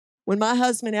When my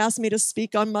husband asked me to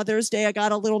speak on Mother's Day, I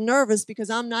got a little nervous because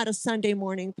I'm not a Sunday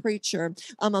morning preacher.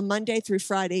 I'm a Monday through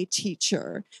Friday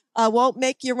teacher. I won't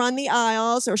make you run the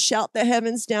aisles or shout the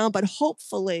heavens down, but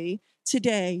hopefully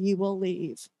today you will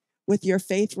leave with your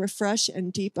faith refreshed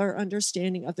and deeper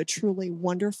understanding of the truly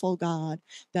wonderful God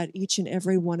that each and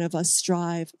every one of us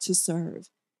strive to serve.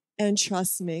 And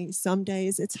trust me, some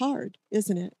days it's hard,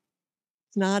 isn't it?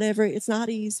 It's not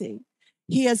easy.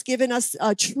 He has given us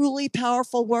a truly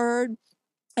powerful word,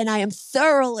 and I am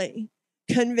thoroughly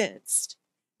convinced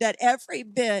that every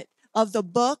bit of the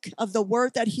book, of the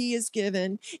word that he has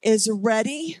given, is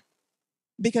ready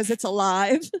because it's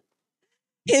alive.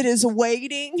 It is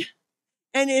waiting,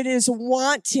 and it is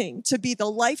wanting to be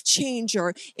the life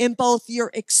changer in both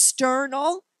your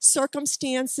external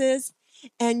circumstances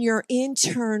and your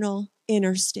internal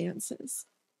inner stances.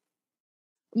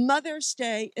 Mother's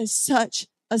Day is such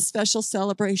a special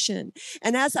celebration.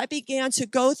 And as I began to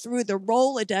go through the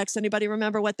Rolodex, anybody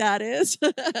remember what that is?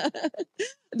 The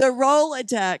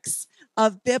Rolodex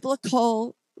of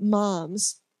biblical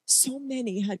moms, so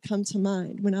many had come to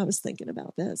mind when I was thinking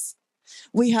about this.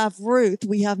 We have Ruth,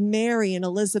 we have Mary and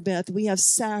Elizabeth, we have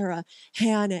Sarah,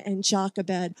 Hannah, and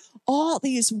Jochebed, all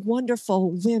these wonderful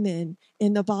women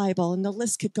in the Bible, and the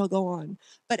list could go on.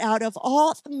 But out of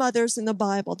all the mothers in the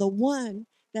Bible, the one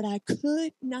that I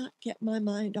could not get my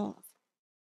mind off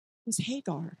was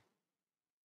Hagar.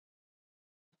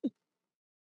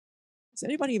 Does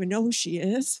anybody even know who she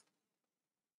is?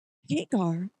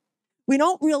 Hagar. We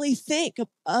don't really think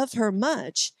of her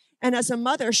much. And as a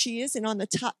mother, she isn't on the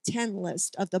top 10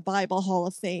 list of the Bible Hall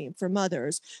of Fame for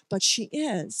mothers, but she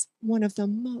is one of the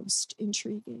most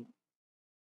intriguing.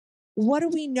 What do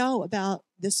we know about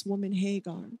this woman,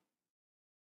 Hagar?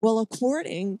 Well,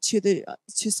 according to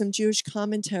some Jewish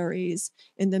commentaries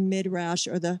in the Midrash,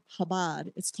 or the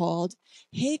Chabad, it's called,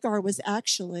 Hagar was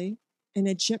actually an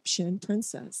Egyptian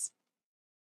princess.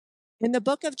 In the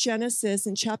book of Genesis,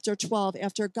 in chapter 12,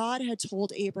 after God had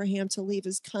told Abraham to leave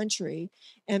his country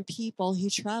and people, he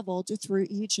traveled through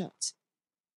Egypt.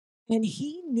 And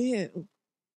he knew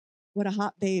what a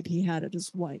hot babe he had at his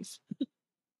wife.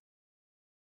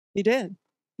 He did.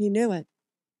 He knew it.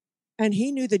 And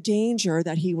he knew the danger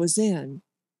that he was in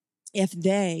if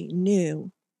they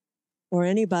knew, or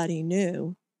anybody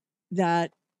knew,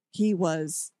 that he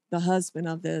was the husband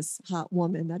of this hot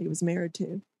woman that he was married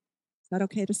to. Is that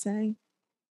okay to say?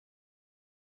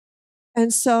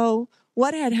 And so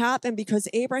what had happened, because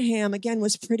Abraham, again,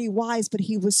 was pretty wise, but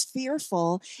he was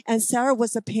fearful, and Sarah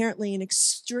was apparently an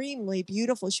extremely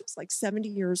beautiful, she was like 70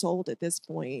 years old at this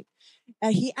point,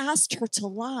 and he asked her to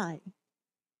lie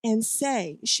and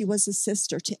say she was a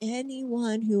sister to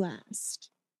anyone who asked.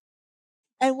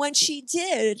 And when she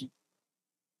did,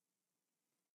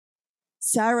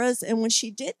 when she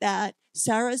did that,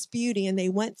 Sarah's beauty, and they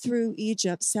went through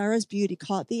Egypt, Sarah's beauty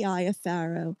caught the eye of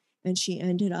Pharaoh, and she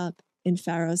ended up in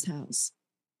Pharaoh's house.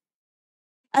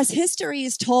 As history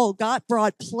is told, God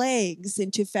brought plagues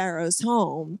into Pharaoh's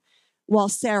home while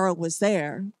Sarah was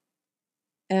there.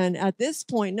 And at this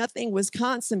point, nothing was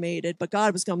consummated, but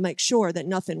God was going to make sure that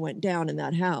nothing went down in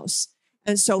that house.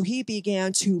 And so he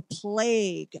began to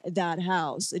plague that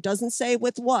house. It doesn't say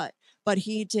with what, but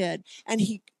he did. And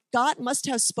God must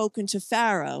have spoken to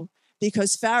Pharaoh,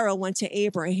 because Pharaoh went to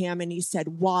Abraham and he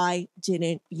said, "Why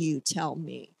didn't you tell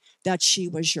me that she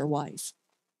was your wife?"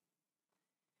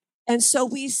 And so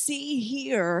we see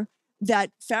here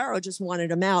that Pharaoh just wanted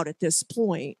him out at this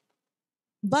point.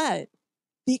 But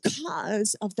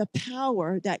because of the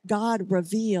power that God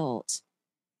revealed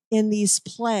in these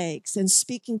plagues and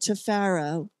speaking to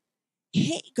Pharaoh,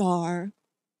 Hagar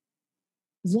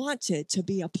wanted to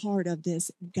be a part of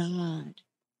this God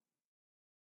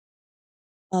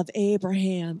of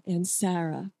Abraham and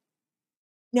Sarah.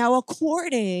 Now,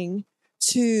 according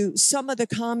to some of the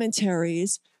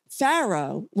commentaries,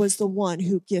 Pharaoh was the one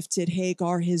who gifted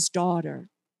Hagar his daughter.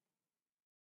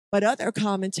 But other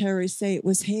commentaries say it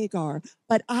was Hagar.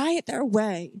 But either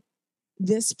way,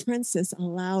 this princess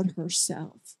allowed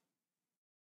herself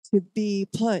to be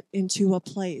put into a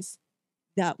place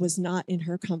that was not in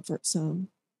her comfort zone.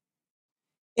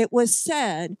 It was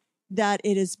said that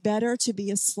it is better to be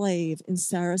a slave in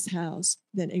Sarah's house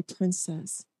than a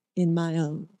princess in my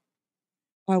own.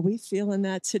 Are we feeling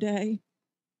that today?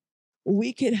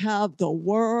 We could have the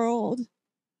world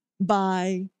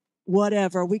by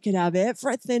whatever. We could have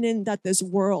everything that this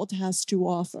world has to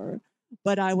offer.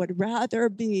 But I would rather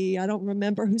be, I don't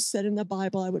remember who said in the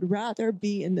Bible, I would rather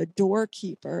be in the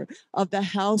doorkeeper of the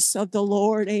house of the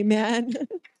Lord. Amen.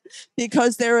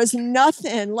 Because there is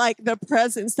nothing like the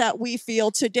presence that we feel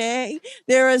today.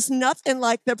 There is nothing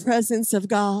like the presence of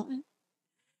God.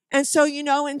 And so, in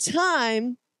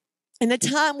the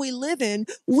time we live in,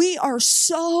 we are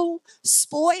so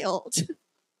spoiled.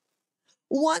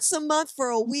 Once a month for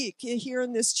a week here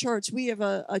in this church, we have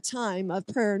a time of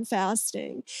prayer and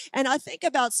fasting. And I think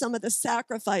about some of the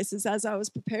sacrifices as I was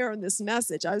preparing this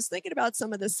message. I was thinking about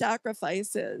some of the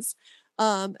sacrifices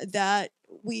that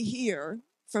we hear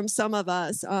from some of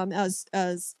us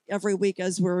as every week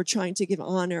as we're trying to give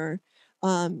honor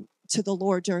to the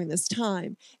Lord during this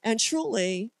time. And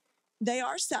truly, they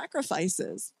are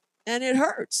sacrifices, and it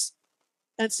hurts.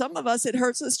 And some of us, it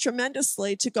hurts us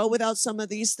tremendously to go without some of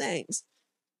these things,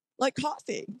 like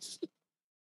coffee.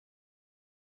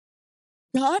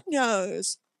 God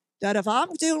knows that if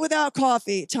I'm doing without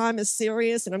coffee, time is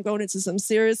serious and I'm going into some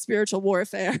serious spiritual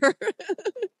warfare,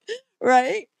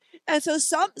 right? And so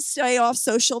some stay off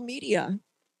social media.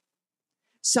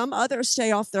 Some others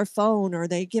stay off their phone, or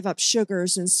they give up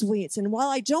sugars and sweets. And while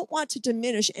I don't want to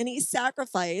diminish any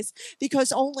sacrifice,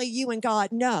 because only you and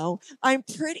God know, I'm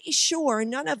pretty sure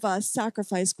none of us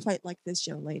sacrificed quite like this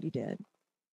young lady did.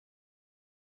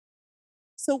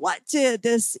 So what did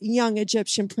this young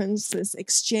Egyptian princess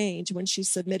exchange when she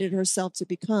submitted herself to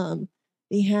become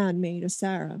the handmaid of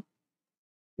Sarah?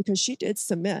 Because she did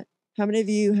submit. How many of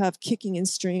you have kicking and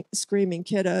screaming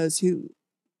kiddos who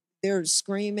they're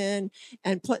screaming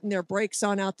and putting their brakes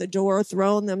on out the door,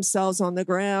 throwing themselves on the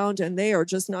ground, and they are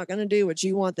just not going to do what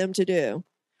you want them to do?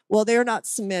 Well, they're not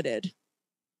submitted.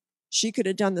 She could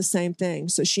have done the same thing.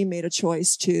 So she made a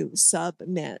choice to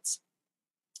submit.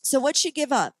 So what'd she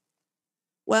give up?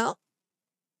 Well,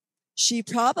 she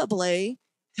probably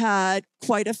had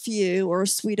quite a few or a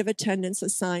suite of attendants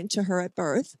assigned to her at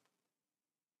birth.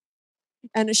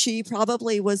 And she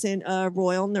probably was in a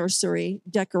royal nursery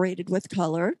decorated with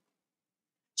color.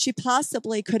 She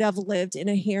possibly could have lived in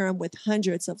a harem with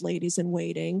hundreds of ladies in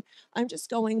waiting. I'm just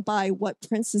going by what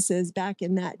princesses back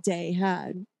in that day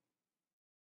had.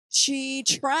 She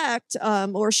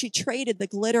she traded the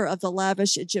glitter of the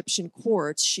lavish Egyptian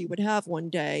courts she would have one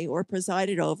day or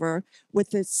presided over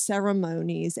with its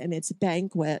ceremonies and its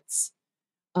banquets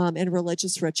and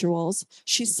religious rituals.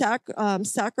 She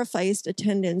sacrificed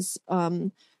attendance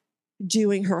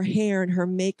doing her hair and her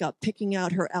makeup, picking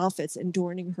out her outfits, and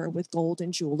adorning her with gold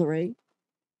and jewelry.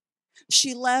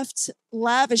 She left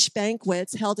lavish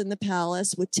banquets held in the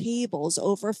palace with tables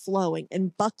overflowing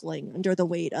and buckling under the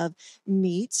weight of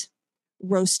meat,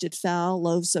 roasted fowl,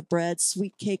 loaves of bread,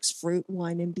 sweet cakes, fruit,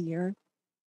 wine, and beer.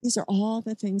 These are all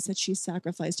the things that she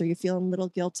sacrificed. Are you feeling a little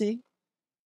guilty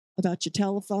about your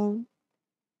telephone,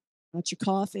 about your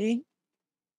coffee?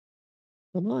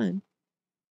 Come on.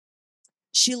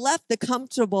 She left the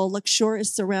comfortable,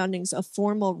 luxurious surroundings of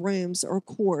formal rooms or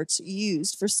courts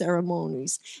used for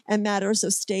ceremonies and matters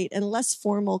of state, and less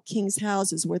formal king's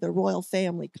houses where the royal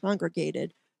family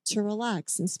congregated to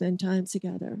relax and spend time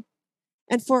together.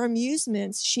 And for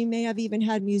amusements, she may have even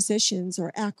had musicians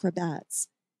or acrobats.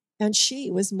 And she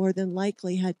was more than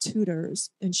likely had tutors,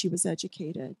 and she was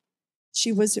educated.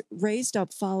 She was raised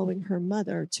up following her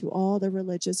mother to all the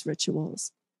religious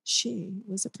rituals. She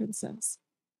was a princess.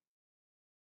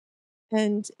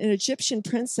 And an Egyptian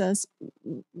princess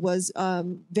was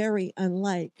very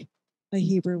unlike a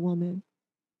Hebrew woman.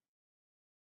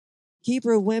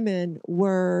 Hebrew women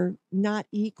were not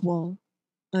equal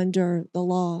under the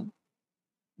law,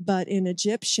 but in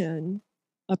Egyptian,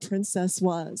 a princess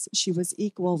was. She was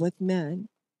equal with men.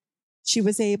 She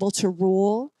was able to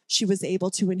rule. She was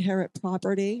able to inherit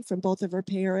property from both of her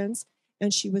parents,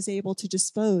 and she was able to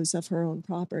dispose of her own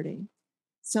property.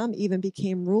 Some even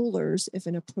became rulers if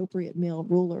an appropriate male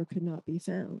ruler could not be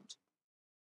found.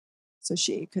 So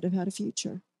she could have had a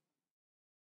future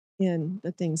in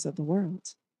the things of the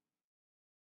world.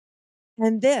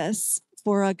 And this,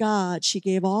 for a God, she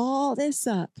gave all this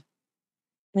up.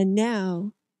 And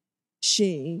now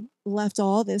she left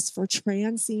all this for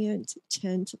transient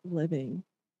tent living.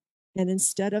 And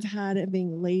instead of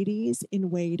having ladies in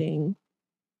waiting,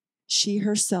 she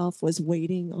herself was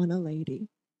waiting on a lady.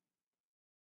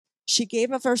 She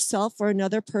gave of herself for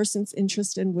another person's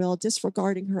interest and will,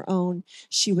 disregarding her own.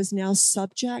 She was now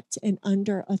subject and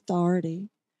under authority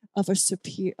of a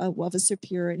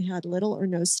superior and had little or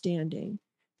no standing.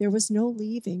 There was no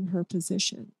leaving her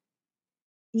position.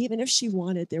 Even if she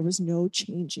wanted, there was no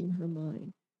changing her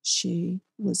mind. She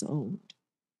was owned.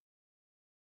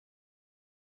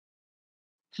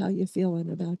 How you feeling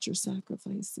about your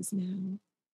sacrifices now?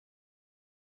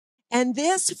 And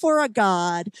this for a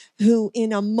God who,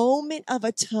 in a moment of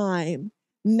a time,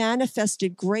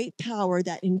 manifested great power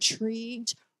that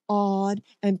intrigued awed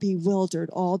and bewildered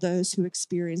all those who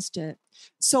experienced it.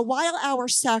 So while our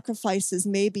sacrifices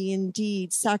may be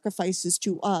indeed sacrifices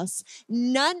to us,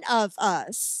 none of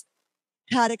us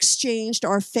had exchanged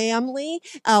our family,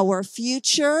 our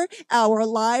future, our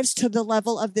lives to the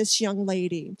level of this young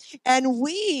lady. And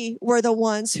we were the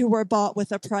ones who were bought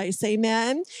with a price.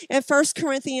 Amen. In 1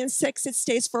 Corinthians 6, it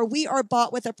states, "For we are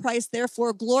bought with a price,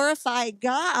 therefore glorify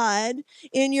God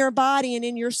in your body and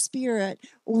in your spirit,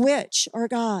 which are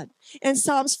God." In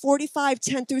Psalms 45,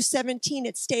 10 through 17,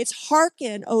 it states,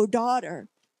 "Hearken, O daughter."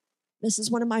 This is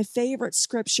one of my favorite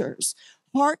scriptures.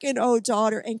 "Hearken, O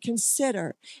daughter, and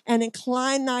consider, and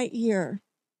incline thy ear."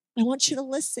 I want you to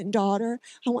listen, daughter.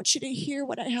 I want you to hear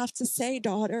what I have to say,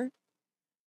 daughter.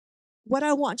 What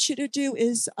I want you to do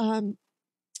is, I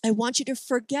want you to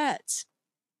forget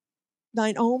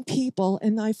thine own people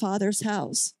in thy father's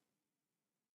house.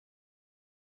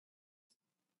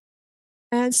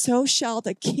 And so shall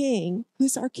the king,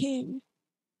 who's our king?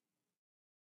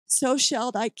 So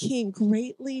shall thy king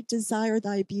greatly desire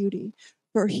thy beauty,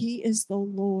 for he is the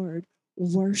Lord.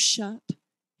 Worship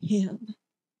him.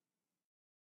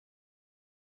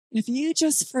 If you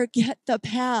just forget the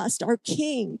past, our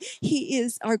King, He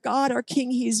is our God, our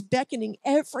King. He's beckoning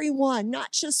everyone,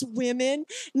 not just women,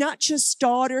 not just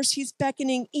daughters. He's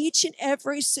beckoning each and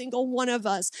every single one of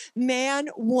us, man,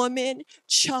 woman,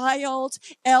 child,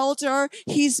 elder.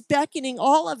 He's beckoning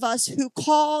all of us who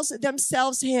calls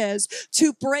themselves His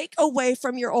to break away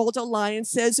from your old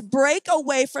alliances, break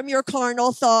away from your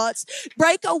carnal thoughts,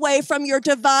 break away from your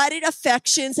divided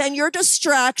affections and your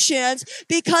distractions,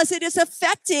 because it is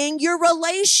affecting your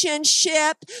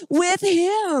relationship with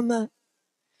Him.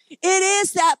 It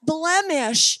is that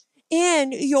blemish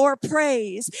in your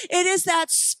praise. It is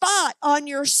that spot on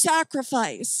your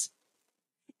sacrifice.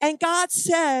 And God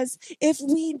says, if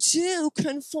we do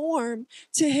conform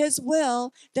to His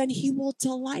will, then He will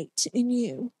delight in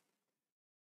you.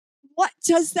 What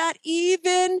does that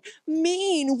even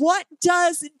mean? What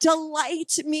does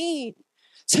delight mean?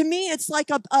 To me, it's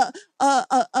like a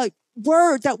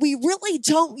word that we really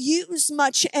don't use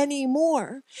much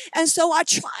anymore. And so I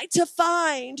try to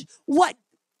find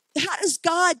how does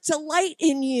God delight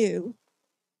in you?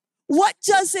 What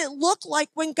does it look like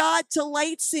when God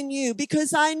delights in you?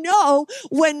 Because I know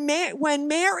when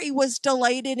Mary was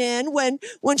delighted in,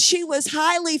 when she was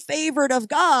highly favored of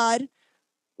God,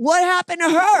 what happened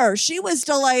to her? She was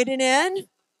delighted in,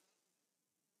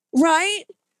 right?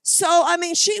 So, I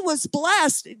mean, she was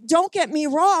blessed. Don't get me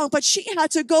wrong, but she had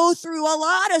to go through a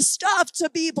lot of stuff to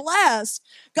be blessed.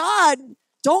 God,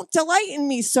 don't delight in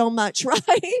me so much,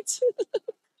 right?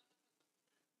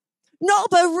 No,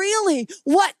 but really,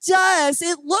 what does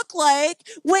it look like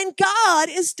when God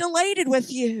is delighted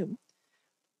with you?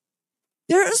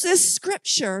 There's this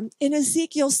scripture in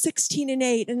Ezekiel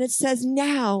 16:8, and it says,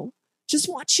 "Now, just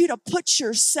want you to put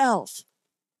yourself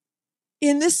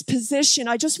in this position.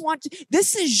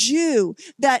 This is you,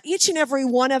 that each and every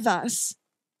one of us,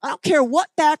 I don't care what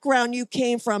background you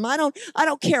came from. I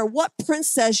don't care what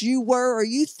princess you were or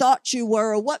you thought you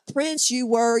were, or what prince you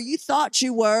were or you thought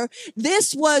you were.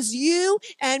 This was you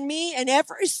and me and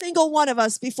every single one of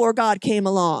us before God came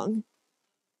along."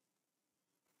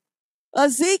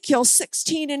 Ezekiel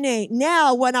 16:8,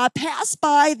 "Now when I passed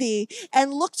by thee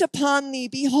and looked upon thee,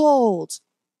 behold,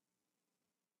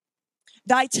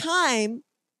 thy time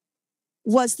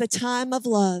was the time of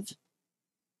love.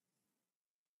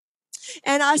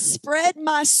 And I spread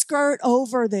my skirt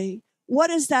over thee." What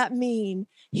does that mean?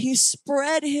 He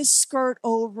spread his skirt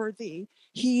over thee.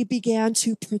 He began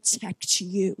to protect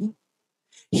you.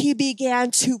 He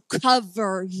began to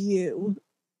cover you.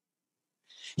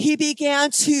 He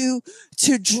began to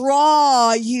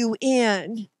draw you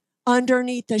in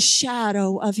underneath the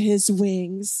shadow of his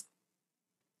wings.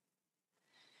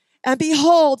 "And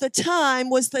behold, the time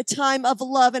was the time of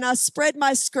love, and I spread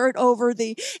my skirt over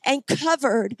thee and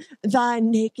covered thy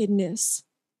nakedness."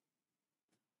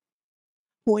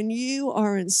 When you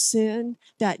are in sin,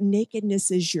 that nakedness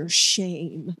is your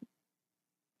shame.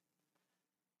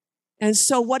 And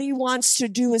so what he wants to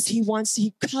do is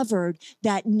he covered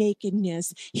that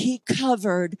nakedness. He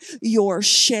covered your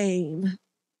shame.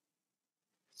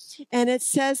 And it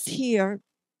says here,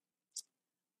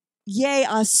 "Yea,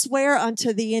 I swear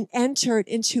unto thee and entered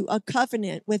into a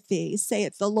covenant with thee,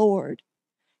 saith the Lord."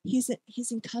 He's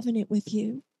in covenant with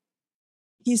you.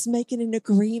 He's making an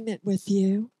agreement with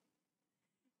you.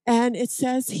 And it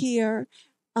says here,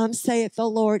 saith the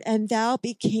Lord, "And thou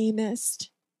becamest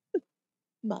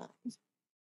mine."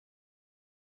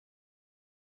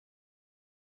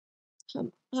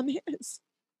 I'm his.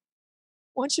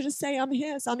 I want you to say, I'm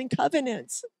his. I'm in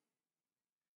covenant.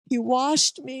 He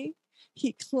washed me.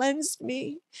 He cleansed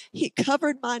me. He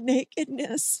covered my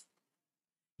nakedness.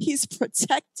 He's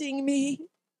protecting me.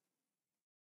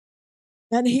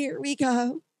 And here we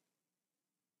go.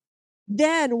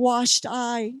 Then washed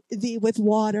I thee with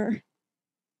water.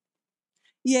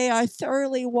 Yea, I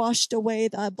thoroughly washed away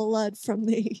thy blood from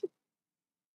thee.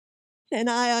 And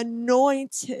I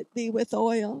anointed thee with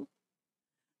oil.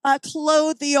 I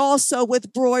clothed thee also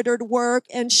with broidered work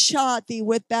and shod thee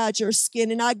with badger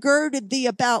skin. And I girded thee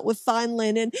about with fine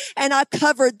linen and I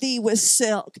covered thee with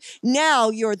silk. Now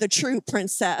you're the true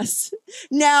princess.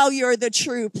 Now you're the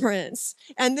true prince.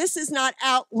 And this is not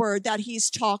outward that he's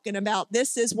talking about.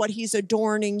 This is what he's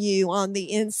adorning you on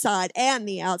the inside and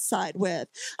the outside with.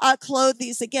 I clothed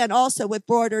thee again also with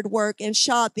broidered work and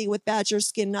shod thee with badger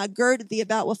skin. And I girded thee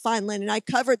about with fine linen. I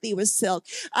covered thee with silk.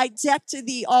 I decked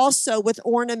thee also with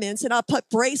ornaments, and I put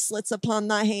bracelets upon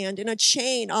thy hand and a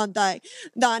chain on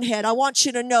thine head. I want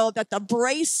you to know that the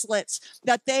bracelets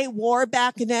that they wore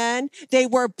back then, they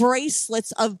were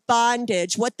bracelets of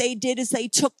bondage. What they did is they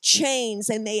took chains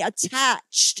and they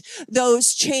attached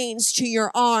those chains to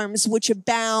your arms, which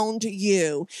bound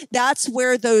you. That's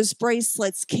where those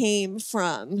bracelets came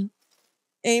from.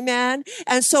 Amen.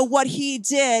 And so what he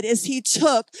did is he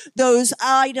took those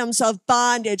items of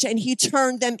bondage and he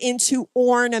turned them into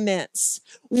ornaments.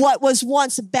 What was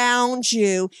once bound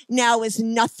you now is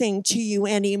nothing to you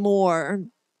anymore.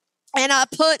 And I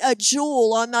put a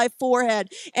jewel on thy forehead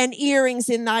and earrings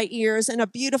in thy ears and a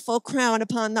beautiful crown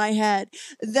upon thy head.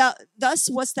 Thus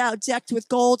wast thou decked with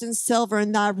gold and silver,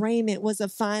 and thy raiment was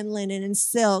of fine linen and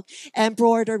silk and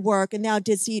broidered work. And thou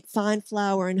didst eat fine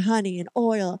flour and honey and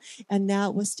oil, and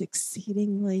thou wast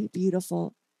exceedingly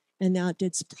beautiful, and thou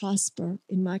didst prosper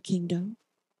in my kingdom.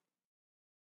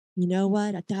 You know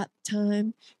what? At that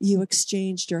time, you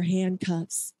exchanged your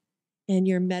handcuffs and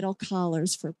your metal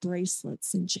collars for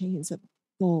bracelets and chains of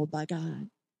gold by God.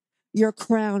 Your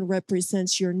crown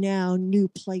represents your now new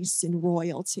place in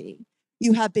royalty.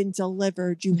 You have been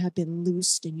delivered, you have been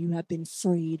loosed, and you have been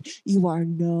freed. You are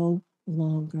no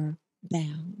longer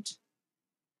bound.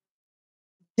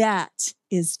 That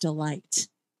is delight.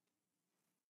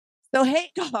 So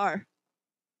Hagar,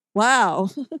 wow.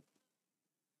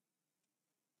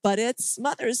 But it's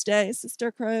Mother's Day,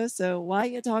 Sister Crow, so why are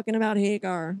you talking about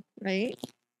Hagar, right?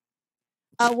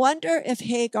 I wonder if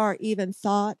Hagar even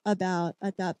thought about,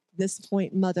 at this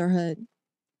point, motherhood.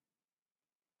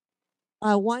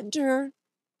 I wonder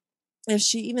if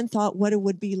she even thought what it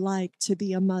would be like to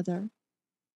be a mother.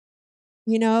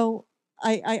 You know,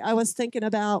 I was thinking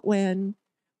about when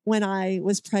I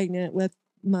was pregnant with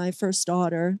my first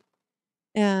daughter,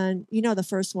 and the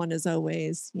first one is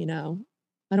always,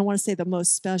 I don't want to say the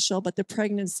most special, but the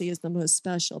pregnancy is the most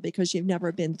special because you've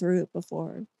never been through it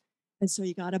before. And so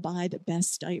you got to buy the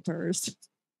best diapers,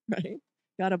 right?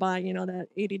 Got to buy, that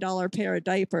 $80 pair of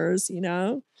diapers,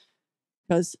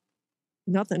 because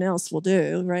nothing else will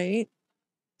do, right?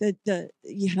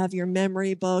 You have your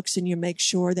memory books and you make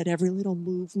sure that every little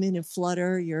movement and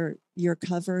flutter you're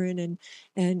covering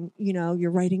and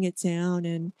you're writing it down.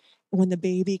 And when the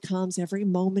baby comes, every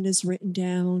moment is written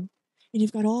down. And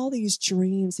you've got all these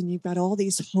dreams and you've got all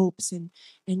these hopes and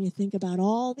you think about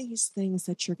all these things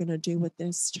that you're going to do with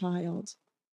this child,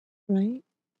 right?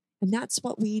 And that's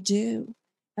what we do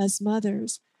as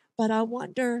mothers. But I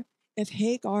wonder if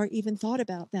Hagar even thought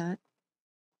about that.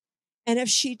 And if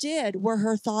she did, were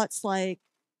her thoughts like,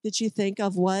 did you think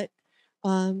of what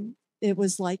it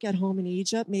was like at home in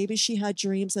Egypt? Maybe she had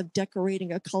dreams of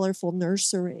decorating a colorful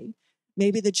nursery.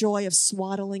 Maybe the joy of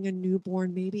swaddling a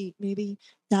newborn. Maybe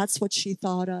that's what she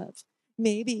thought of.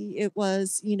 Maybe it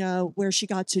was, where she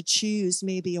got to choose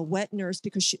maybe a wet nurse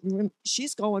because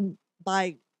she's going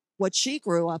by what she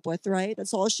grew up with, right?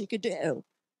 That's all she could do.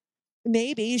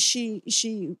 Maybe she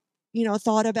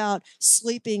thought about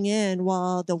sleeping in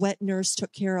while the wet nurse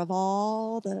took care of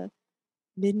all the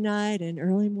midnight and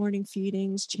early morning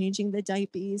feedings, changing the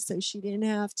diapers so she didn't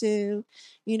have to.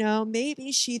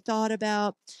 Maybe she thought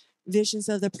about visions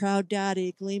of the proud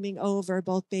daddy gleaming over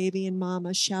both baby and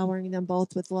mama, showering them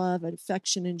both with love and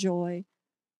affection and joy.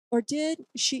 Or did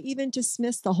she even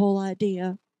dismiss the whole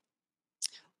idea?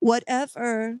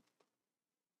 Whatever,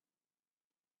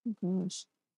 oh gosh,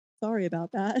 sorry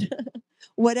about that.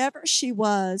 Whatever she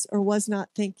was or was not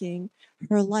thinking,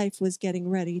 her life was getting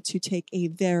ready to take a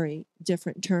very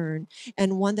different turn,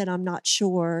 and one that I'm not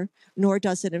sure, nor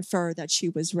does it infer that she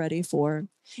was ready for.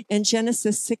 In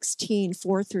Genesis 16,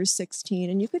 4 through 16,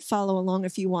 and you could follow along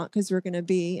if you want, because we're going to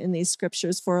be in these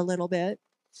scriptures for a little bit.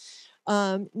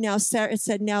 Now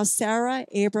Sarah,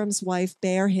 Abram's wife,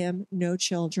 bare him no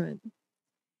children.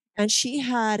 And she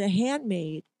had a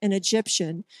handmaid, an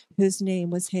Egyptian, whose name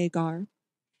was Hagar.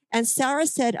 And Sarah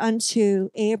said unto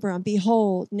Abram,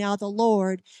 Behold, now the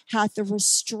Lord hath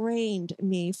restrained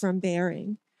me from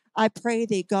bearing. I pray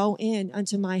thee, go in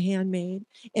unto my handmaid.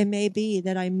 It may be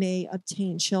that I may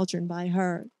obtain children by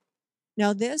her.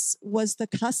 Now, this was the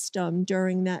custom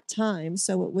during that time,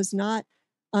 so it was not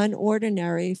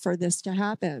unordinary for this to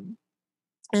happen.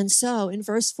 And so in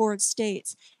verse 4, it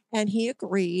states, and he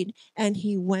agreed, and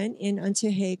he went in unto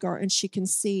Hagar, and she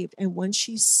conceived. And when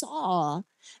she saw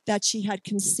that she had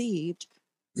conceived,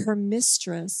 her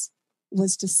mistress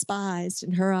was despised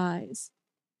in her eyes.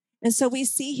 And so we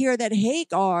see here that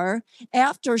Hagar,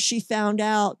 after she found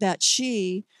out that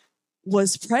she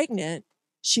was pregnant,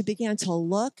 she began to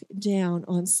look down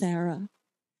on Sarah.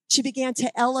 She began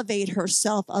to elevate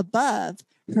herself above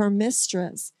her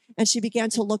mistress, and she began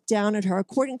to look down at her.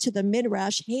 According to the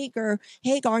Midrash,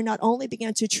 Hagar not only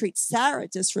began to treat Sarah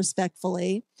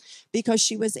disrespectfully because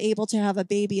she was able to have a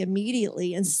baby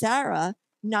immediately, and Sarah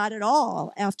not at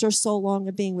all after so long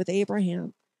of being with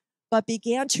Abraham, but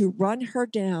began to run her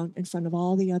down in front of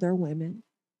all the other women.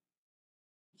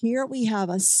 Here we have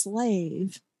a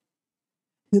slave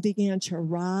who began to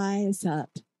rise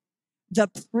up. The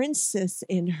princess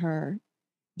in her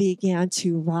began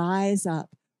to rise up.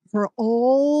 Her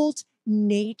old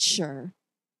nature,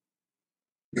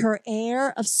 her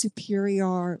air of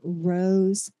superior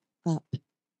rose up.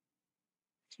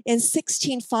 In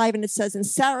 16:5, and it says, and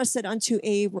Sarah said unto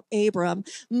Abram,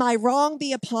 my wrong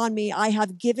be upon me. I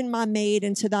have given my maid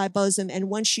into thy bosom. And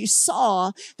when she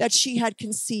saw that she had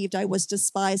conceived, I was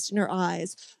despised in her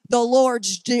eyes. The Lord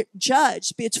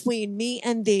judge between me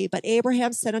and thee. But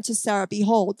Abraham said unto Sarah,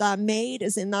 behold, thy maid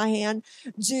is in thy hand.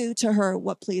 Do to her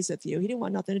what pleaseth you. He didn't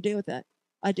want nothing to do with it.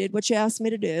 I did what you asked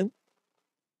me to do.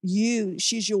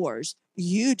 She's yours.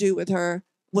 You do with her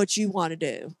what you want to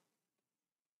do.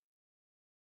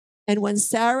 And when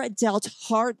Sarah dealt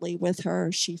hardly with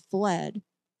her, she fled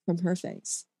from her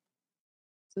face.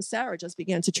 So Sarah just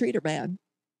began to treat her bad.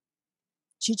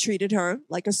 She treated her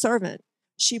like a servant.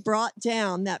 She brought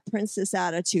down that princess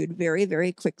attitude very,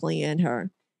 very quickly in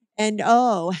her. And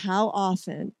oh, how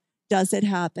often does it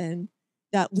happen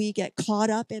that we get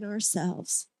caught up in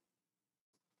ourselves?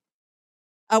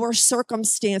 Our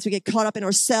circumstance, we get caught up in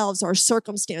ourselves, our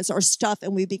circumstance, our stuff,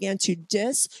 and we begin to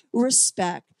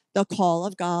disrespect the call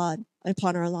of God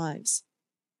upon our lives.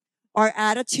 Our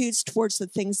attitudes towards the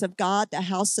things of God, the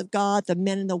house of God, the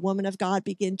men and the women of God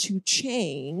begin to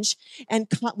change, and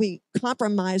we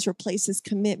compromise replaces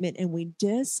commitment, and we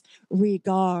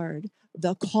disregard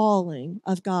the calling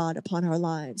of God upon our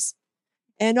lives.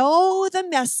 And oh, the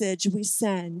message we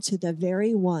send to the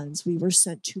very ones we were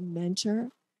sent to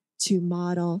mentor, to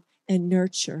model, and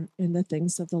nurture in the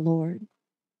things of the Lord.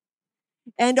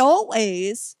 And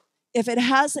always, if it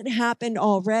hasn't happened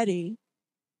already,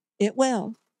 it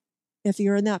will. If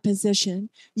you're in that position,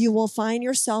 you will find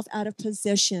yourself out of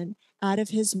position, out of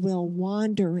his will,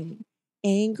 wandering,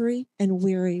 angry and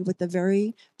weary with the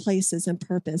very places and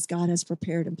purpose God has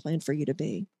prepared and planned for you to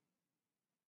be.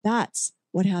 That's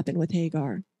what happened with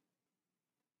Hagar.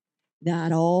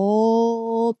 That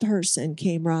old person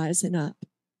came rising up.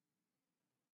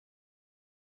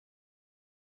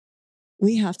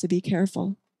 We have to be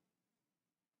careful.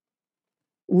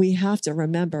 We have to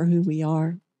remember who we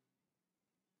are.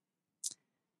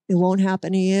 It won't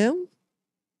happen to you.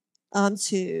 I'm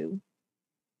too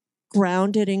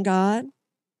grounded in God.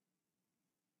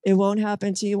 It won't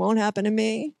happen to you. It won't happen to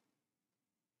me.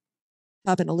 It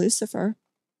happened to Lucifer.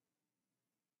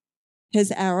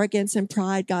 His arrogance and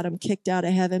pride got him kicked out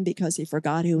of heaven because he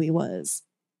forgot who he was.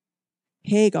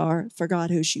 Hagar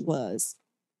forgot who she was.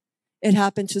 It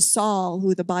happened to Saul,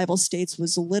 who the Bible states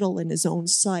was little in his own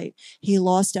sight. He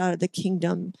lost out of the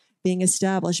kingdom being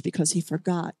established because he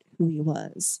forgot who he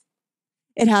was.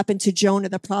 It happened to Jonah,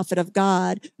 the prophet of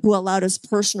God, who allowed his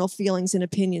personal feelings and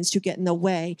opinions to get in the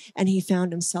way, and he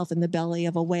found himself in the belly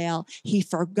of a whale. He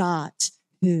forgot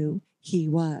who he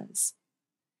was.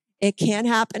 It can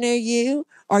happen to you.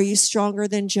 Are you stronger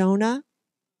than Jonah?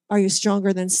 Are you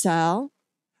stronger than Saul?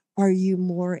 Are you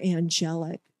more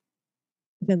angelic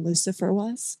than Lucifer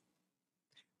was?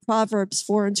 Proverbs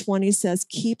 4:20 says,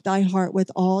 keep thy heart with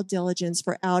all diligence,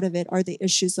 for out of it are the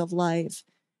issues of life.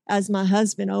 As my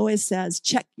husband always says,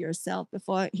 check yourself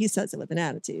before, he says it with an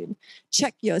attitude,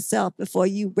 check yourself before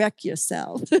you wreck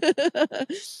yourself.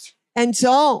 And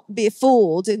don't be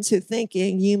fooled into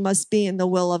thinking you must be in the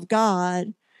will of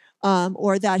God,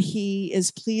 or that he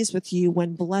is pleased with you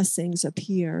when blessings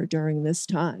appear during this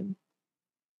time.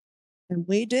 And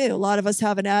we do. A lot of us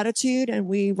have an attitude, and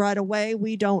we right away,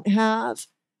 we don't have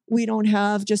We don't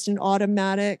have just an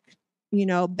automatic,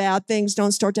 bad things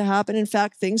don't start to happen. In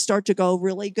fact, things start to go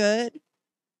really good.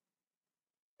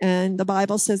 And the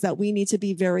Bible says that we need to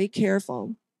be very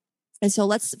careful. And so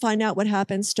let's find out what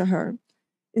happens to her.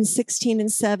 In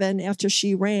 16:7, after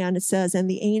she ran, it says, and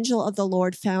the angel of the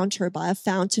Lord found her by a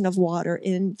fountain of water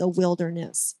in the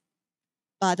wilderness,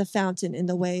 by the fountain in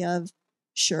the way of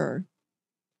Shur.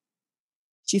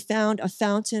 She found a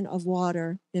fountain of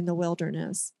water in the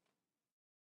wilderness.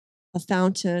 A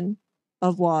fountain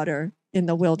of water in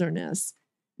the wilderness.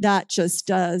 That just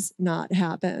does not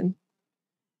happen.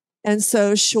 And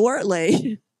so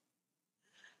shortly,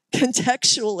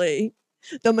 contextually,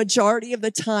 the majority of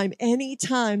the time,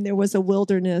 anytime there was a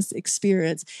wilderness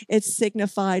experience, it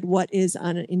signified what is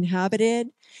uninhabited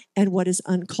and what is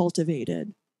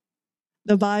uncultivated.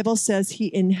 The Bible says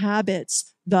he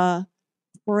inhabits the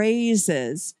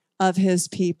praises of his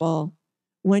people.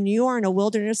 When you are in a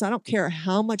wilderness, I don't care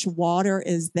how much water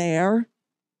is there.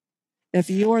 If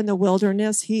you are in the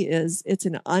wilderness, it's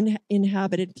an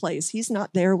uninhabited place. He's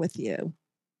not there with you.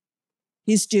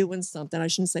 He's doing something. I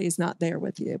shouldn't say he's not there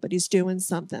with you, but he's doing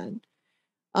something.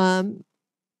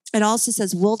 It also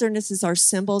says wildernesses are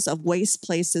symbols of waste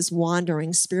places,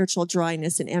 wandering, spiritual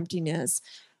dryness, and emptiness.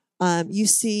 You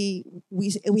see,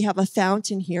 we have a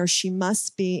fountain here. She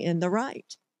must be in the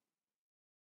right.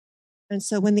 And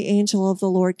so when the angel of the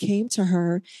Lord came to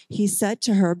her, he said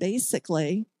to her,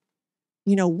 basically,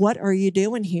 what are you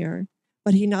doing here?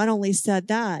 But he not only said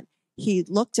that, he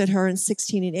looked at her in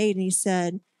 16:8 and he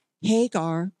said,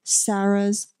 Hagar,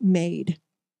 Sarah's maid.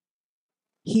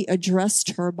 He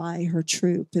addressed her by her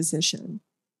true position.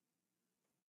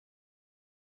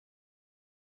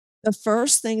 The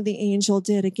first thing the angel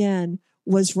did again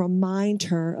was remind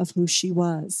her of who she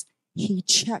was. He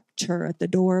checked her at the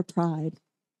door of pride.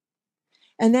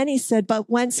 And then he said, but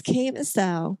whence camest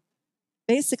thou?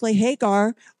 Basically,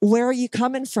 Hagar, where are you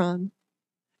coming from?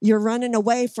 You're running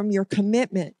away from your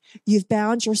commitment you've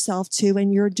bound yourself to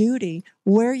and your duty.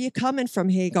 Where are you coming from,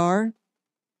 Hagar?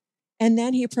 And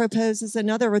then he proposes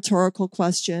another rhetorical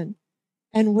question.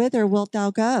 And whither wilt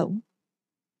thou go?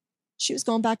 She was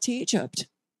going back to Egypt.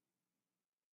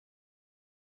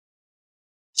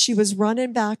 She was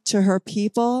running back to her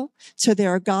people, to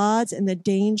their gods, and the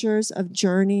dangers of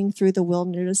journeying through the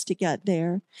wilderness to get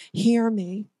there. Hear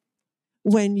me.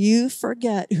 When you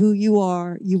forget who you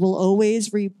are, you will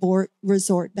always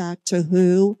resort back to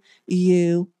who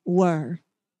you were.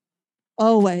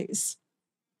 Always.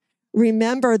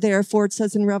 Remember, therefore, it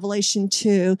says in Revelation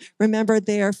 2, remember,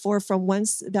 therefore, from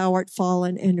whence thou art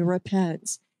fallen, and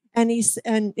repent.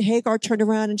 And Hagar turned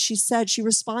around and she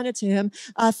responded to him,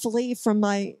 flee from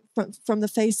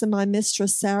the face of my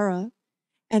mistress Sarah.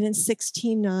 And in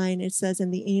 16:9, it says,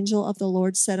 and the angel of the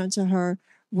Lord said unto her,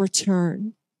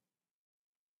 return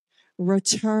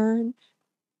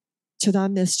to thy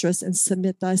mistress and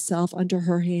submit thyself under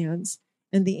her hands.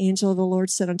 And the angel of the Lord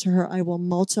said unto her, I will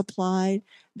multiply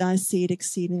thy seed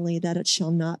exceedingly, that it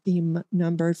shall not be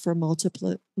numbered for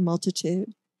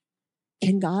multitude.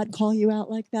 Can God call you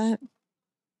out like that?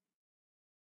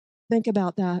 Think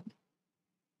about that.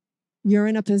 You're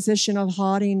in a position of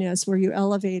haughtiness where you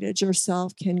elevated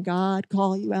yourself. Can God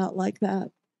call you out like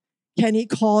that? Can he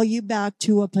call you back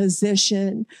to a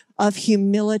position of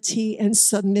humility and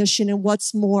submission? And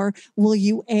what's more, will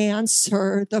you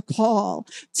answer the call?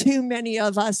 Too many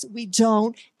of us, we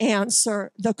don't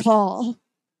answer the call.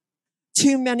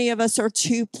 Too many of us are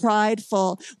too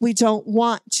prideful. We don't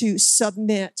want to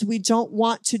submit. We don't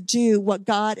want to do what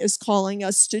God is calling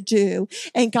us to do.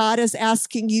 And God is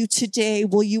asking you today,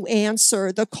 will you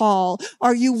answer the call?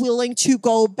 Are you willing to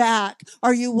go back?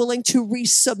 Are you willing to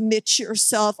resubmit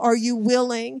yourself? Are you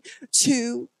willing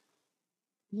to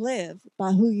live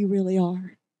by who you really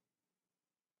are?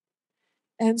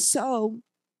 And so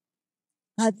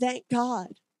I thank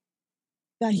God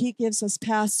that he gives us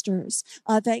pastors.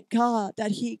 I thank God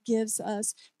that he gives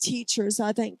us teachers.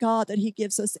 I thank God that he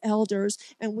gives us elders.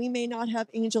 And we may not have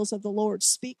angels of the Lord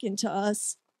speaking to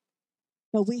us,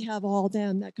 but we have all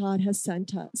them that God has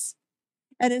sent us.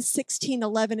 And in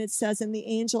 16:11, it says, and the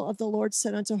angel of the Lord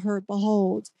said unto her,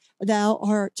 behold, thou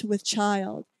art with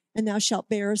child, and thou shalt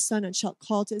bear a son, and shalt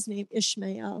call his name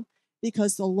Ishmael,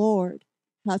 because the Lord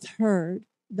hath heard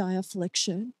thy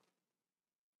affliction.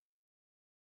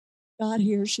 God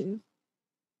hears you.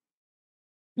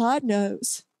 God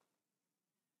knows.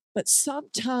 But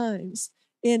sometimes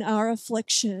in our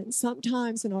affliction,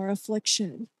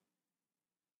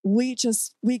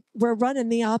 we're running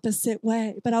the opposite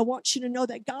way. But I want you to know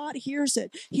that God hears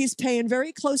it. He's paying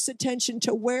very close attention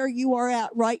to where you are at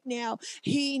right now.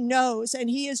 He knows, and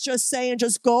he is just saying,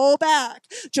 just go back,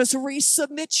 just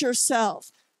resubmit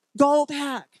yourself, go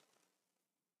back.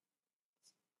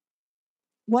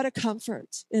 What a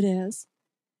comfort it is.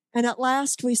 And at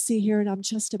last we see here, and I'm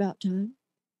just about done.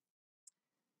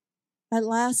 At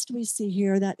last we see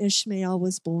here that Ishmael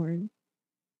was born.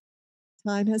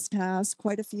 Time has passed,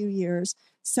 quite a few years.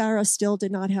 Sarah still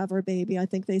did not have her baby. I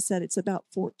think they said it's about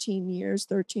 14 years,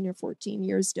 13 or 14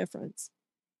 years difference.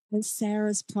 And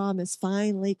Sarah's promise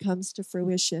finally comes to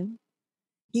fruition.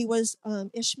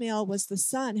 Ishmael was the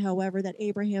son, however, that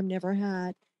Abraham never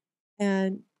had.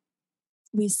 And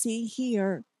we see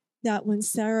here that when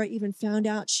Sarah even found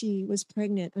out she was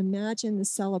pregnant, imagine the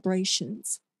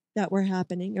celebrations that were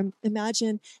happening.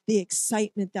 Imagine the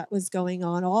excitement that was going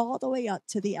on all the way up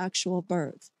to the actual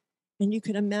birth. And you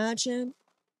could imagine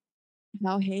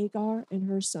how Hagar and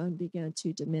her son began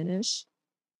to diminish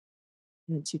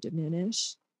and to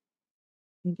diminish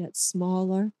and get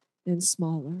smaller and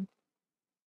smaller.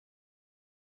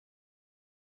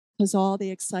 Because all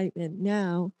the excitement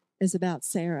now is about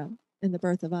Sarah and the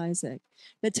birth of Isaac.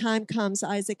 The time comes,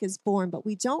 Isaac is born, but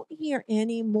we don't hear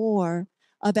any more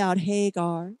about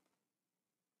Hagar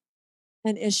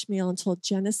and Ishmael until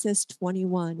Genesis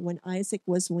 21, when Isaac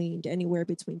was weaned, anywhere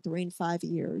between 3 and 5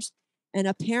 years. And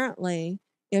apparently,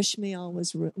 Ishmael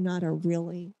was not a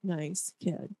really nice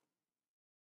kid,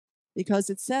 because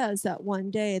it says that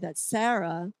one day that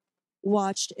Sarah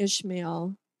watched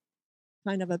Ishmael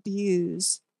kind of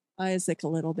abuse Isaac a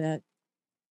little bit.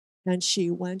 And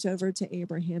she went over to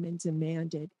Abraham and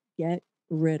demanded, get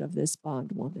rid of this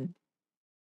bondwoman.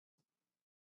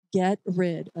 Get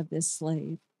rid of this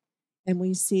slave. And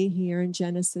we see here in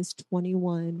Genesis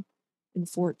 21 and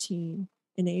 14,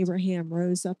 and Abraham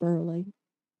rose up early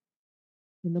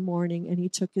in the morning, and he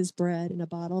took his bread and a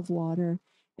bottle of water,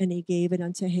 and he gave it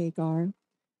unto Hagar,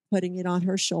 putting it on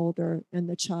her shoulder and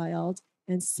the child,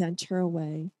 and sent her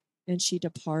away. And she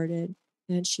departed,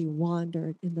 and she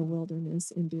wandered in the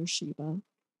wilderness in Beersheba.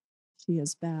 She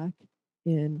is back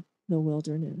in the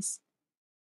wilderness.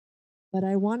 But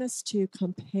I want us to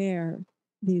compare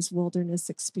these wilderness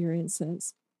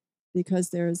experiences, because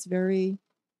there's very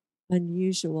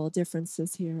unusual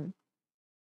differences here.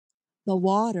 The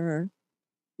water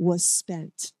was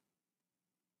spent.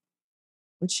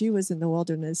 When she was in the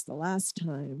wilderness the last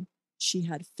time, she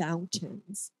had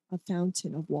fountains, a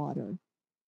fountain of water.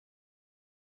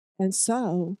 And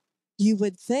so you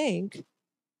would think,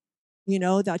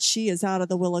 that she is out of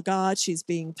the will of God, she's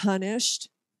being punished.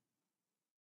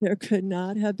 There could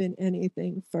not have been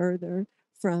anything further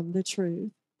from the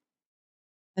truth.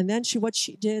 And then what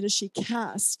she did is she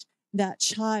cast that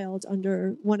child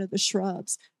under one of the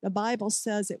shrubs. The Bible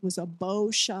says it was a bow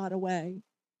shot away.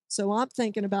 So I'm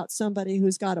thinking about somebody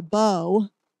who's got a bow,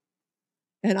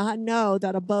 and I know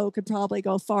that a bow could probably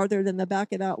go farther than the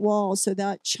back of that wall. So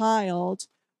that child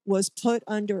was put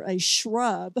under a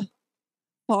shrub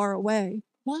far away.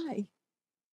 Why?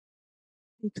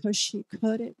 Because she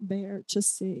couldn't bear to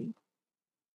see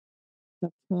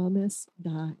the promise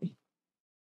die.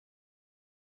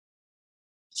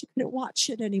 She couldn't watch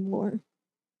it anymore.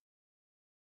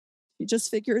 She just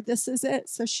figured this is it.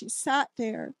 So she sat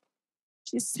there.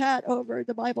 She sat over.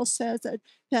 The Bible says that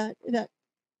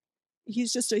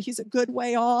he's a good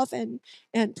way off, and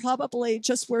probably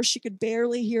just where she could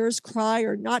barely hear his cry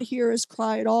or not hear his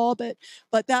cry at all.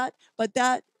 But that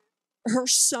her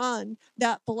son,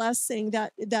 that blessing,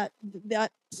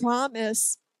 that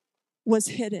promise was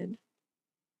hidden.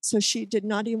 So she did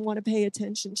not even want to pay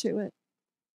attention to it.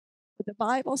 But the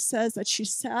Bible says that she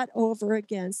sat over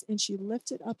against, and she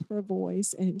lifted up her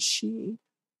voice and she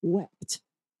wept.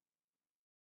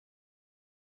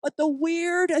 But the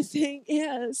weird thing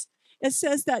is, it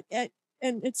says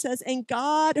and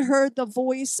God heard the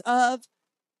voice of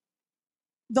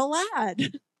the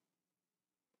lad.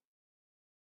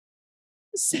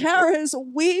 Sarah is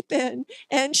weeping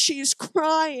and she's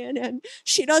crying, and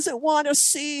she doesn't want to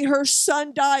see her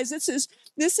son die.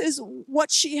 This is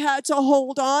what she had to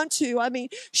hold on to. I mean,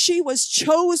 she was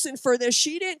chosen for this.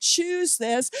 She didn't choose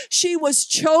this. She was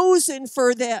chosen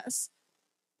for this.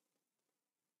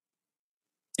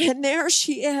 And there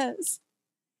she is.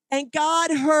 And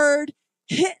God heard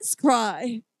his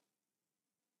cry.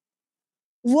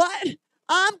 What?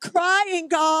 I'm crying,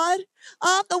 God.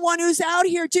 I'm the one who's out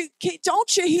here.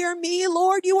 Don't you hear me,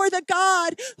 Lord? You are the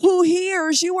God who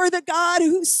hears. You are the God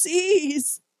who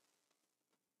sees.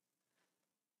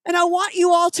 And I want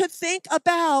you all to think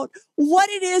about what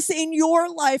it is in your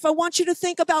life. I want you to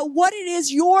think about what it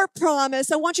is your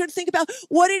promise. I want you to think about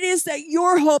what it is that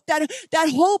your hope, that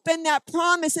hope and that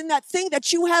promise and that thing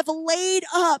that you have laid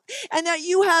up and that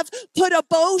you have put a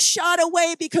bow shot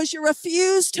away because you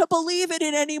refuse to believe in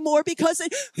it anymore because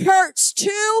it hurts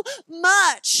too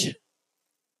much.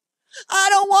 I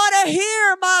don't want to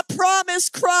hear my promise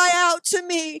cry out to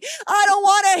me. I don't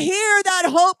want to hear that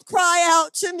hope cry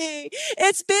out to me.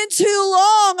 It's been too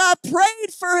long. I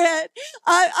prayed for it.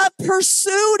 I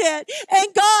pursued it.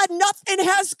 And God, nothing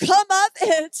has come of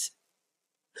it.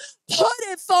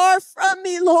 Put it far from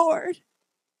me, Lord.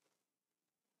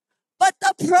 But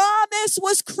the promise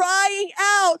was crying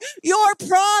out. Your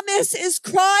promise is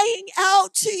crying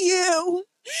out to you.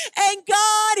 And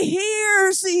God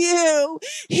hears you.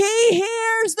 He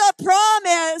hears the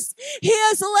promise. He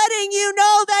is letting you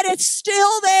know that it's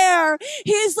still there.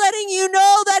 He's letting you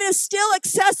know that it's still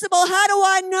accessible. How do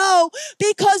I know?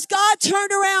 Because God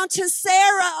turned around to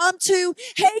Sarah, to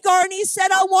Hagar, and he said,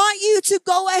 I want you to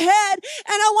go ahead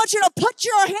and I want you to put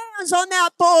your hands on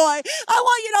that boy. I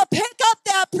want you to pick up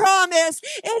that promise.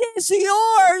 It is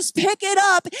yours. Pick it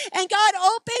up. And God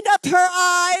opened up her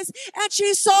eyes and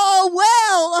she saw a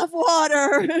well of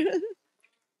water.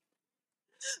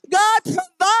 God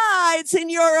provides in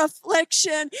your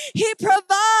affliction. He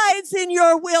provides in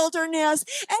your wilderness.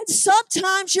 And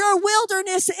sometimes your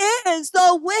wilderness is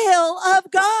the will of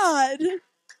God.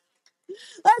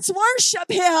 Let's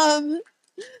worship him.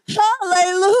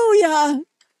 Hallelujah.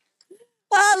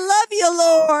 I love you,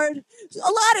 Lord.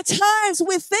 A lot of times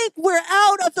we think we're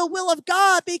out of the will of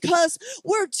God because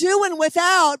we're doing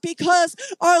without, because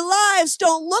our lives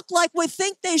don't look like we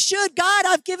think they should. God,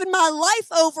 I've given my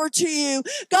life over to you.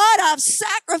 God, I've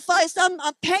sacrificed. I'm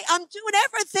doing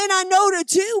everything I know to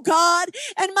do, God,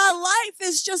 and my life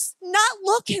is just not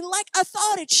looking like I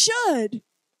thought it should.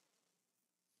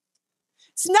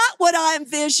 It's not what I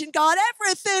envisioned, God.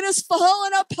 Everything is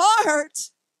falling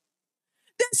apart.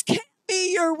 This can't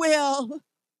be your will.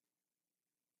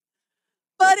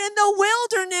 But in the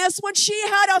wilderness, when she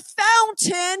had a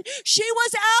fountain, she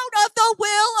was out of the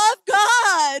will of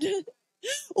God.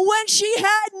 When she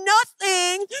had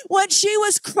nothing, when she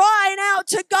was crying out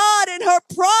to God and her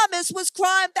promise was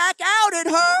crying back out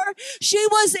at her, she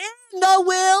was in the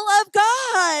will of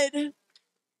God.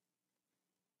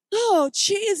 Oh,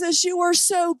 Jesus, you are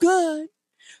so good.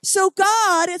 So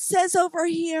God, it says over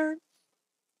here,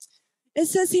 it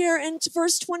says here in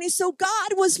verse 20, so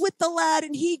God was with the lad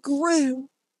and he grew.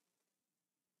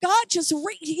 God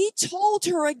he told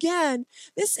her again,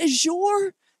 this is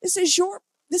your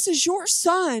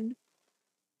son.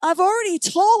 I've already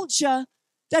told you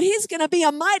that he's going to be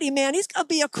a mighty man. He's going to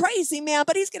be a crazy man,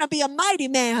 but he's going to be a mighty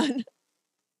man.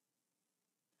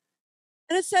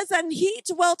 And it says that he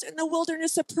dwelt in the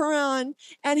wilderness of Paran,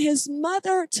 and his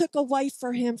mother took a wife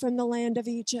for him from the land of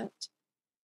Egypt.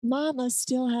 Mama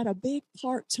still had a big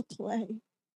part to play.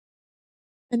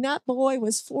 And that boy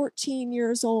was 14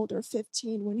 years old or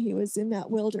 15 when he was in that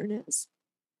wilderness.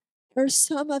 There are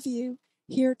some of you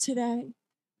here today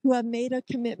who have made a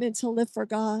commitment to live for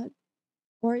God,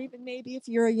 or even maybe if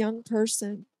you're a young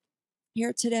person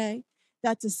here today,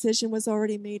 that decision was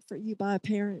already made for you by a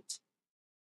parent.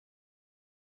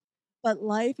 But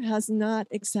life has not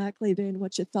exactly been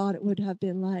what you thought it would have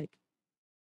been like.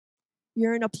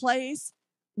 You're in a place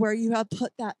where you have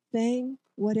put that thing,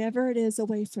 whatever it is,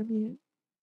 away from you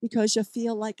because you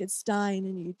feel like it's dying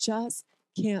and you just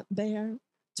can't bear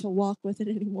to walk with it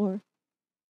anymore.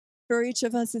 For each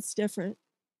of us, it's different.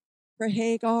 For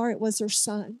Hagar, it was her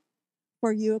son.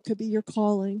 For you, it could be your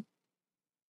calling.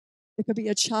 It could be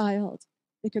a child.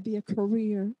 It could be a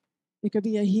career. It could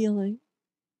be a healing.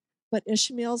 But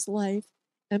Ishmael's life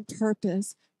and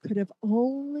purpose could have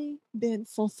only been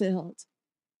fulfilled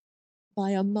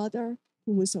by a mother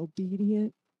who was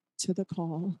obedient to the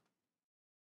call.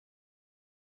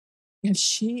 If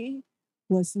she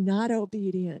was not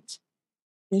obedient,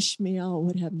 Ishmael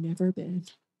would have never been.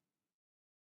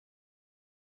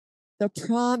 The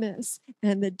promise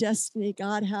and the destiny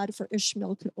God had for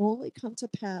Ishmael could only come to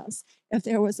pass if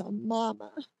there was a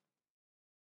mama.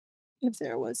 If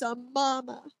there was a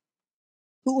mama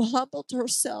who humbled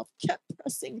herself, kept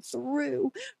pressing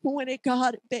through when it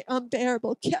got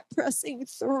unbearable, kept pressing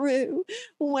through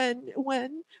when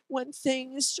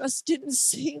things just didn't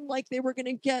seem like they were going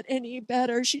to get any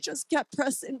better. She just kept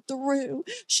pressing through.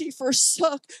 She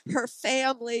forsook her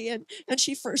family and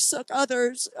she forsook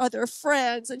other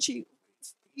friends, and she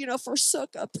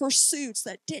forsook pursuits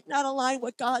that did not align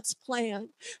with God's plan.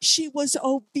 She was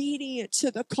obedient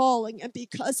to the calling, and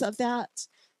because of that,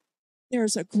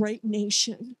 there's a great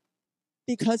nation.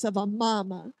 because of a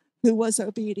mama who was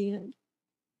obedient.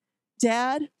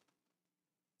 Dad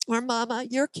or mama,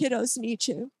 your kiddos need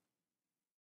you.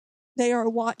 They are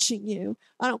watching you.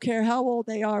 I don't care how old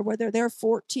they are, whether they're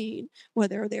 14,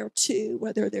 whether they're 2,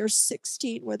 whether they're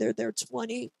 16, whether they're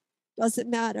 20, doesn't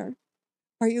matter.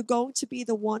 Are you going to be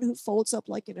the one who folds up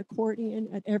like an accordion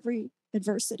at every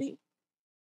adversity?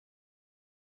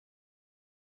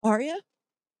 Are you?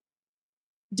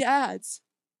 Dads,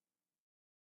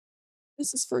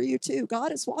 this is for you too.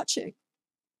 God is watching.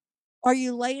 Are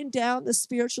you laying down the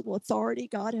spiritual authority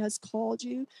God has called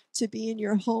you to be in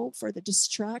your home for the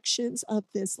distractions of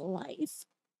this life?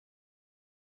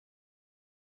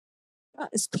 God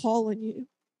is calling you.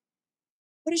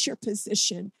 What is your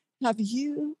position? Have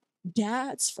you,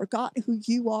 dads, forgotten who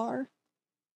you are?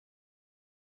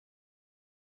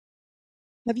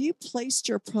 Have you placed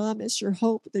your promise, your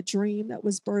hope, the dream that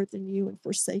was birthed in you and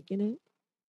forsaken it?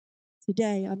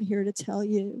 Today, I'm here to tell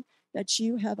you that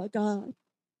you have a God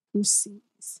who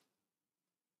sees.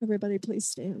 Everybody, please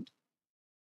stand.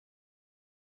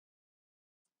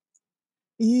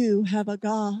 You have a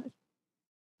God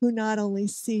who not only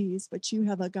sees, but you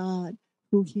have a God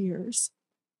who hears.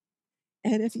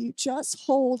 And if you just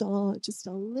hold on just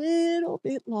a little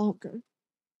bit longer,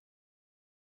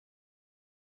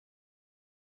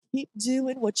 keep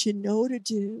doing what you know to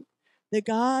do, the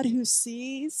God who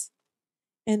sees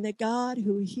and the God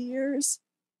who hears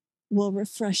will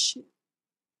refresh you.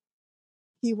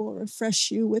 He will refresh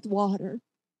you with water.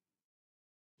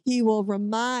 He will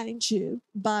remind you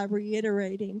by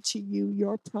reiterating to you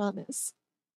your promise.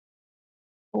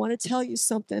 I want to tell you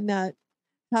something that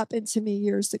happened to me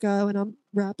years ago, and I'm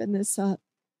wrapping this up.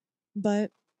 But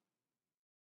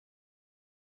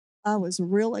I was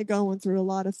really going through a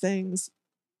lot of things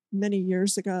many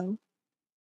years ago.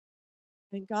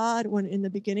 And God, when in the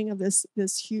beginning of this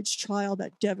huge trial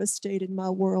that devastated my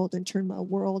world and turned my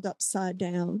world upside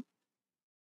down,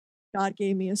 God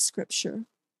gave me a scripture.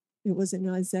 It was in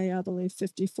Isaiah, I believe,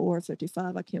 54,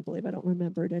 55. I can't believe I don't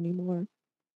remember it anymore.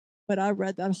 But I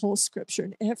read that whole scripture,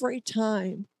 and every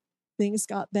time things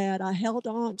got bad, I held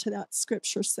on to that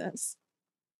scripture says.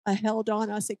 I held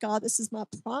on. I said, God, this is my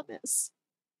promise.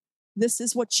 This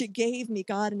is what you gave me,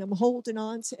 God, and I'm holding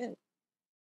on to it.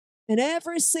 And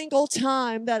every single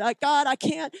time that I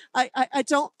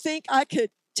don't think I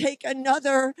could take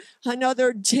another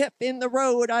dip in the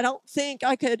road. I don't think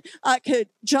I could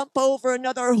jump over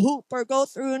another hoop or go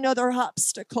through another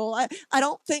obstacle. I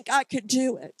don't think I could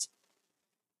do it.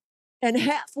 And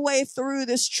halfway through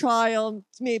this trial,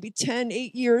 maybe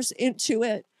 8 years into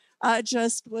it, I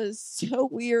just was so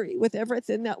weary with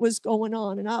everything that was going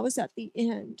on. And I was at the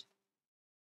end.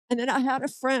 And then I had a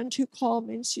friend who called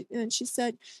me and she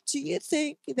said, do you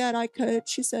think that I could,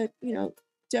 she said,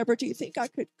 Deborah, do you think I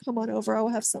could come on over? I'll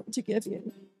have something to give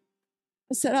you.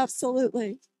 I said,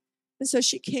 absolutely. And so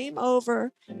she came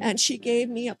over and she gave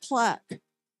me a plaque.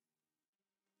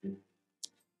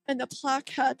 And the plaque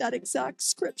had that exact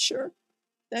scripture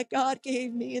that God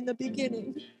gave me in the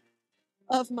beginning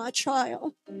of my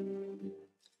trial.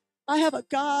 I have a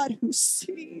God who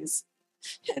sees,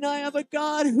 and I have a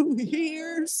God who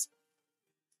hears,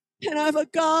 and I have a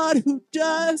God who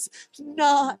does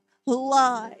not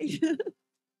lie.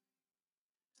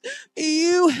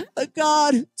 You have a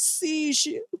God who sees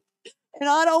you. And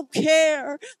I don't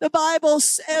care. The Bible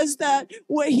says that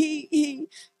when he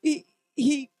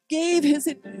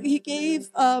gave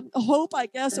hope, I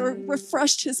guess, or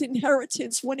refreshed his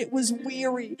inheritance when it was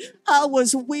weary. I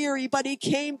was weary, but he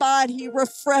came by and he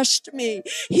refreshed me.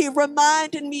 He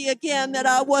reminded me again that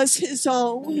I was his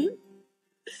own.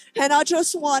 And I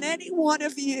just want any one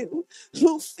of you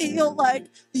who feel like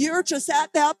you're just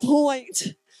at that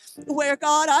point where,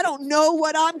 God, I don't know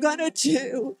what I'm going to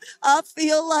do. I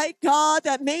feel like, God,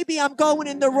 that maybe I'm going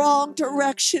in the wrong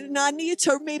direction and I need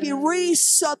to maybe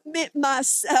resubmit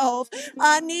myself.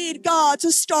 I need, God,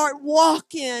 to start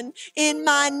walking in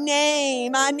my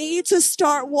name. I need to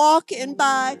start walking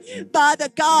by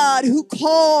the God who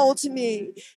called me.